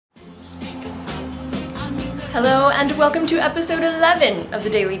Hello and welcome to episode 11 of the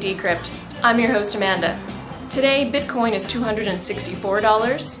Daily Decrypt. I'm your host Amanda. Today Bitcoin is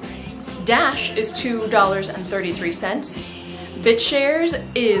 $264, Dash is $2.33, BitShares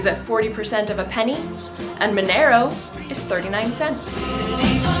is 40% of a penny, and Monero is 39 cents.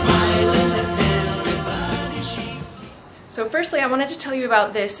 So firstly, I wanted to tell you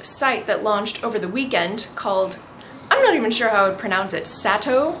about this site that launched over the weekend called, I'm not even sure how I would pronounce it,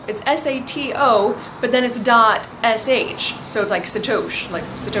 Sato. It's S-A-T-O, but then it's .sh, so it's like Satosh, like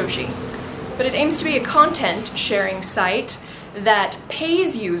Satoshi. But it aims to be a content sharing site that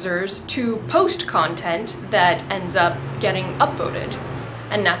pays users to post content that ends up getting upvoted.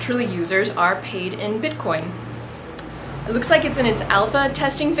 And naturally, users are paid in Bitcoin. It looks like it's in its alpha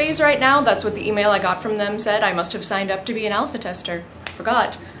testing phase right now. That's what the email I got from them said. I must have signed up to be an alpha tester.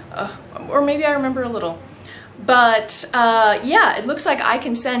 Forgot. Or maybe I remember a little. But yeah, it looks like I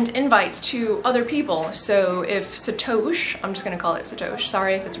can send invites to other people. So if Satosh, I'm just gonna call it Satosh,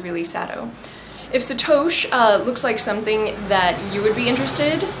 sorry if it's really Sato. If Satosh looks like something that you would be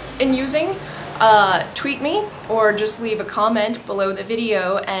interested in using, tweet me or just leave a comment below the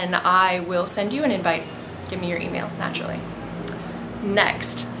video and I will send you an invite. Give me your email, naturally.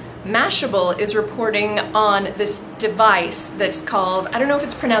 Next, Mashable is reporting on this device that's called, I don't know if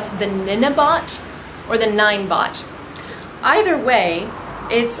it's pronounced the Ninebot or the Ninebot. Either way,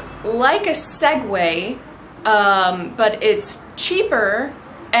 it's like a Segway, but it's cheaper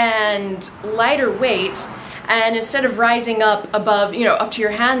and lighter weight, and instead of rising up above, up to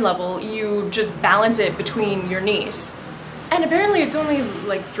your hand level, you just balance it between your knees. And apparently it's only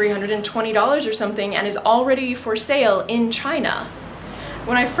like $320 or something and is already for sale in China.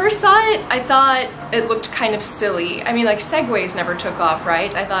 When I first saw it, I thought it looked kind of silly. I mean, like Segways never took off,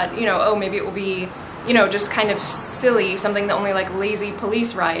 right? I thought, oh, maybe it will be just kind of silly, something that only like lazy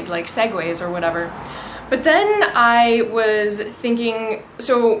police ride, like Segways or whatever. But then I was thinking,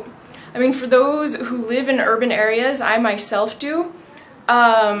 so, I mean, for those who live in urban areas, I myself do,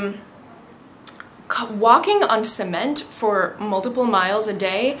 walking on cement for multiple miles a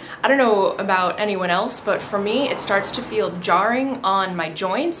day, I don't know about anyone else, but for me, it starts to feel jarring on my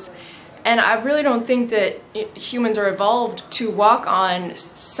joints. And I really don't think that humans are evolved to walk on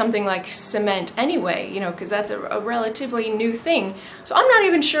something like cement anyway, because that's a relatively new thing. So I'm not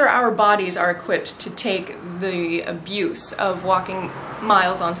even sure our bodies are equipped to take the abuse of walking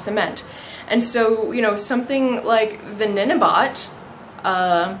miles on cement. And so, something like the Ninebot,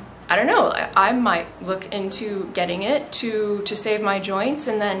 I don't know, I might look into getting it to save my joints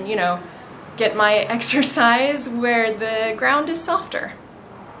and then, get my exercise where the ground is softer.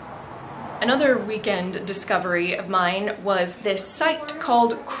 Another weekend discovery of mine was this site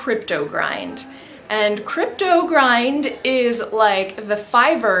called Cryptogrind. And Cryptogrind is like the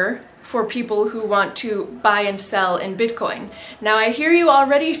Fiverr for people who want to buy and sell in Bitcoin. Now I hear you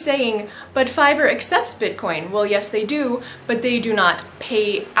already saying, but Fiverr accepts Bitcoin. Well, yes they do, but they do not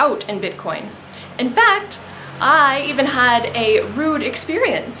pay out in Bitcoin. In fact, I even had a rude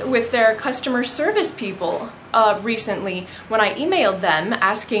experience with their customer service people recently when I emailed them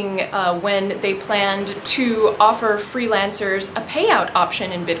asking when they planned to offer freelancers a payout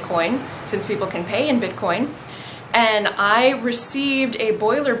option in Bitcoin, since people can pay in Bitcoin. And I received a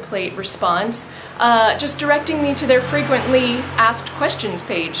boilerplate response just directing me to their frequently asked questions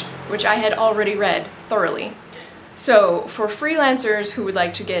page, which I had already read thoroughly. So for freelancers who would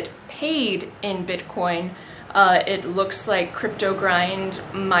like to get paid in Bitcoin, it looks like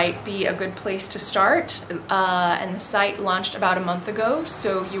Cryptogrind might be a good place to start, and the site launched about a month ago,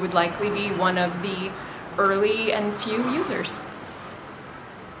 so you would likely be one of the early and few users.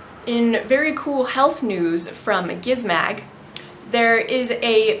 In very cool health news from Gizmag, there is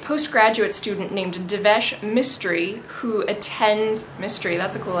a postgraduate student named Devesh Mistry who attends, Mistry,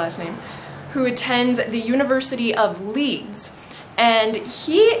 that's a cool last name, who attends the University of Leeds, and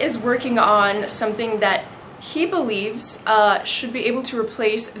he is working on something that he believes should be able to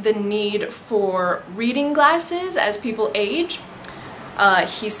replace the need for reading glasses as people age.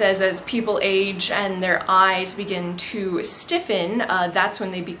 He says as people age and their eyes begin to stiffen, that's when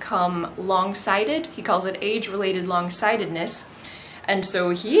they become long-sighted. He calls it age-related long-sightedness. And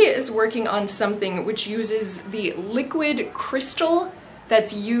so he is working on something which uses the liquid crystal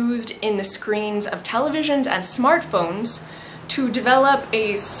that's used in the screens of televisions and smartphones to develop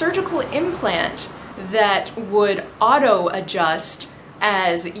a surgical implant that would auto-adjust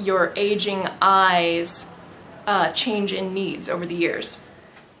as your aging eyes change in needs over the years.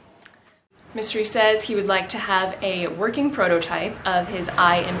 Mystery says he would like to have a working prototype of his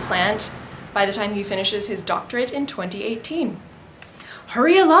eye implant by the time he finishes his doctorate in 2018.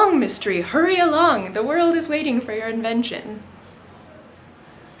 Hurry along, mystery, hurry along! The world is waiting for your invention.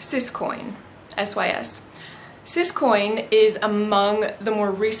 Syscoin, SYS. Syscoin is among the more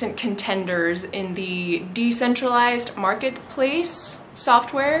recent contenders in the decentralized marketplace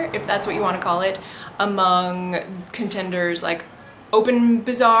software, if that's what you want to call it, among contenders like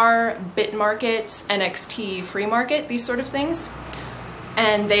OpenBazaar, Bitmarkets, NXT Free Market, these sort of things.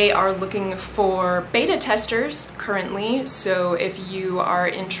 And they are looking for beta testers currently, so if you are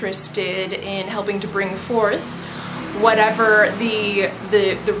interested in helping to bring forth whatever the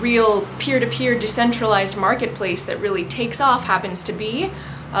real peer-to-peer decentralized marketplace that really takes off happens to be,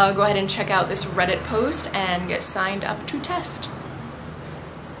 go ahead and check out this Reddit post and get signed up to test.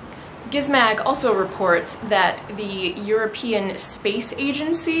 Gizmag also reports that the European Space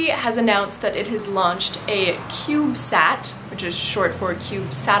Agency has announced that it has launched a Cubesat, which is short for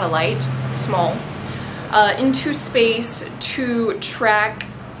Cube Satellite, small, into space to track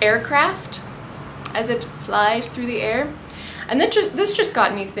aircraft as it flies through the air. And this just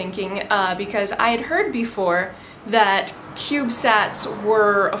got me thinking, because I had heard before that Cubesats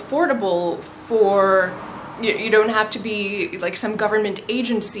were affordable for you don't have to be like some government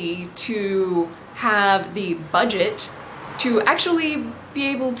agency to have the budget to actually be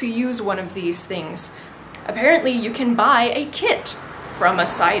able to use one of these things. Apparently you can buy a kit from a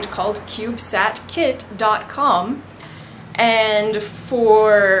site called Cubesatkit.com, and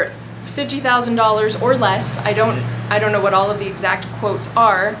for $50,000 or less, I don't know what all of the exact quotes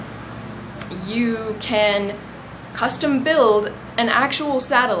are, you can custom build an actual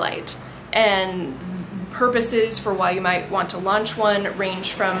satellite. And purposes for why you might want to launch one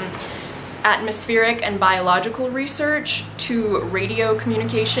range from atmospheric and biological research to radio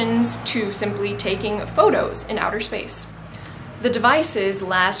communications to simply taking photos in outer space. The devices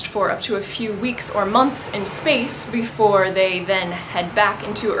last for up to a few weeks or months in space before they then head back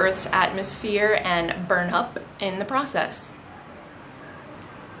into Earth's atmosphere and burn up in the process.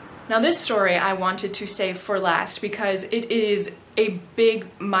 Now this story I wanted to save for last because it is a big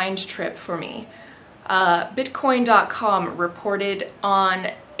mind trip for me. Bitcoin.com reported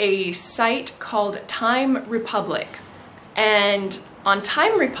on a site called Time Republic, and on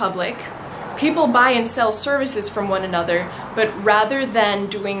Time Republic people buy and sell services from one another, but rather than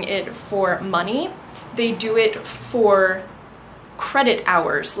doing it for money, they do it for credit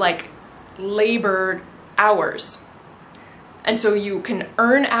hours, like labor hours. And so you can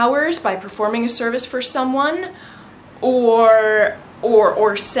earn hours by performing a service for someone, or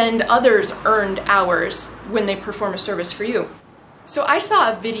send others earned hours when they perform a service for you. So I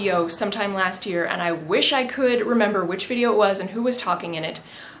saw a video sometime last year, and I wish I could remember which video it was and who was talking in it,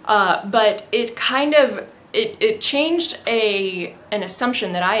 but it kind of, it changed an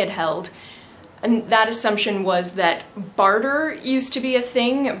assumption that I had held, and that assumption was that barter used to be a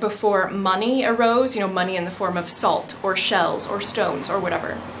thing before money arose, you know, money in the form of salt or shells or stones or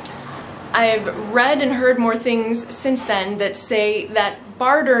whatever. I've read and heard more things since then that say that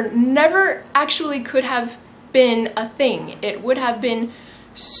barter never actually could have been a thing. It would have been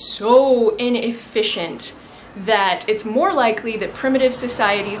so inefficient that it's more likely that primitive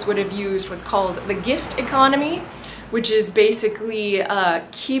societies would have used what's called the gift economy, which is basically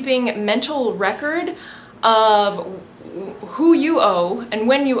keeping mental record of who you owe and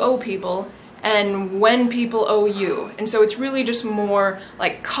when you owe people and when people owe you. And so it's really just more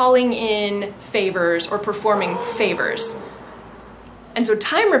like calling in favors or performing favors. And so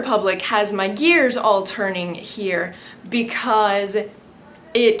Time Republic has my gears all turning here because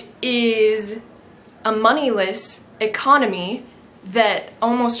it is a moneyless economy that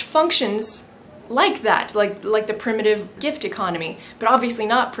almost functions like that, like the primitive gift economy, but obviously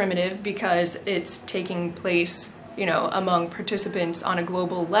not primitive because it's taking place, you know, among participants on a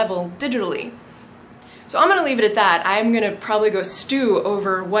global level digitally. So I'm gonna leave it at that. I'm gonna probably go stew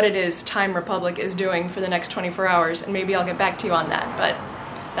over what it is Time Republic is doing for the next 24 hours, and maybe I'll get back to you on that, but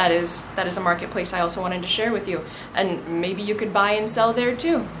that is a marketplace I also wanted to share with you. And maybe you could buy and sell there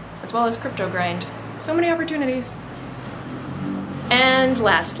too, as well as Cryptogrind. So many opportunities. And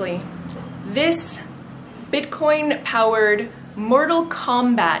lastly, this Bitcoin-powered Mortal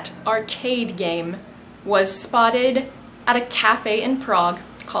Kombat arcade game was spotted at a cafe in Prague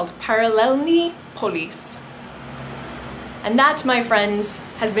called Paralelní Polis. And that, my friends,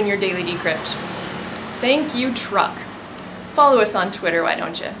 has been your Daily Decrypt. Thank you, Truck. Follow us on Twitter, why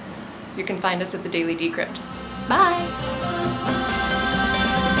don't you? You can find us at the Daily Decrypt. Bye!